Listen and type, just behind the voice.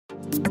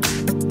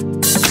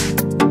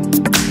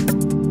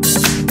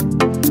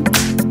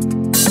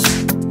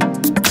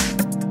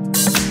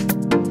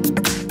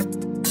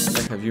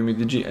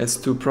UMIDIGI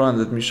S2 Pro, and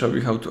let me show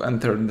you how to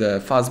enter the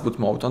Fastboot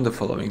mode on the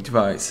following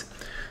device.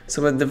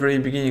 So at the very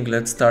beginning,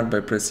 let's start by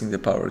pressing the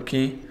power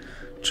key,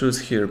 choose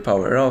here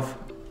power off,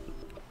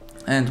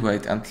 and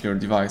wait until your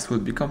device will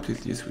be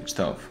completely switched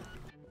off.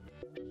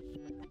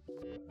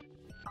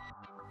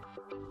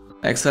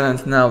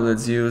 Excellent, now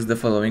let's use the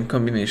following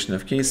combination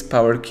of keys,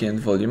 power key and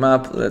volume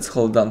up. Let's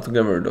hold down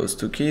together those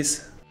two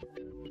keys.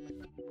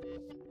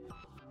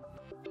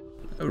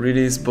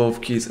 Release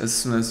both keys as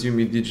soon as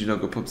UMIDIGI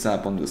logo pops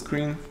up on the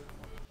screen.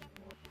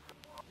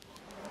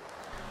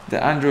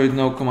 The Android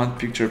no command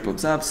picture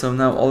pops up, so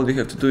now all we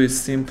have to do is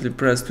simply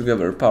press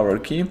together power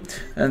key,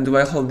 and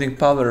while holding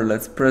power,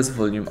 let's press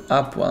volume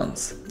up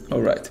once.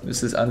 Alright,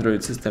 this is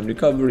Android system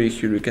recovery.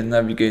 Here you can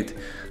navigate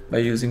by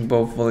using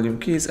both volume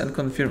keys and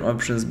confirm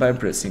options by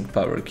pressing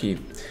power key.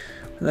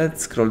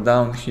 Let's scroll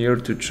down here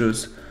to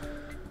choose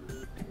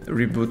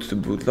Reboot the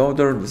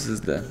Bootloader. This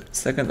is the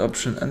second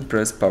option, and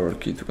press power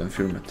key to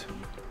confirm it.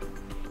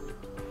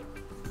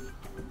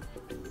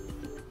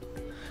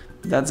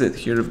 That's it.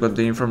 Here you've got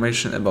the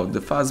information about the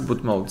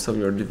Fastboot mode, so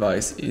your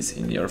device is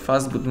in your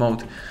Fastboot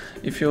mode.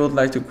 If you would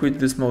like to quit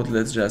this mode,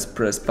 let's just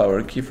press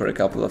power key for a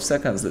couple of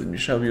seconds. Let me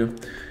show you.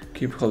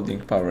 Keep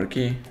holding power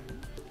key.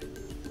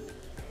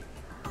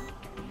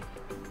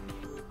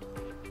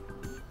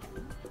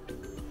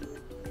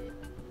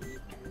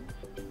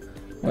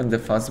 When the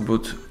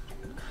Fastboot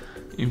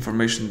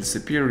information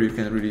disappears, you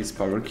can release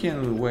power key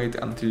and wait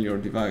until your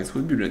device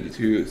will be ready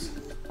to use.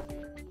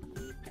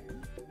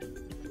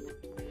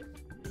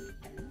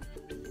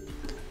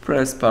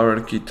 Press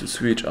power key to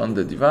switch on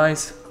the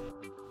device.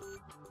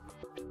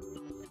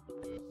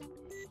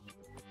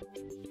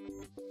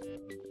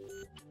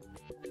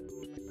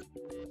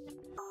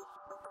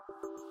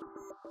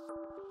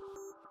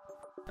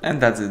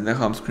 And that's it, the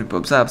home screen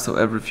pops up, so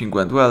everything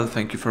went well.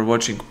 Thank you for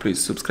watching.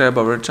 Please subscribe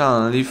our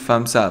channel and leave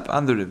thumbs up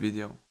under the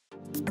video.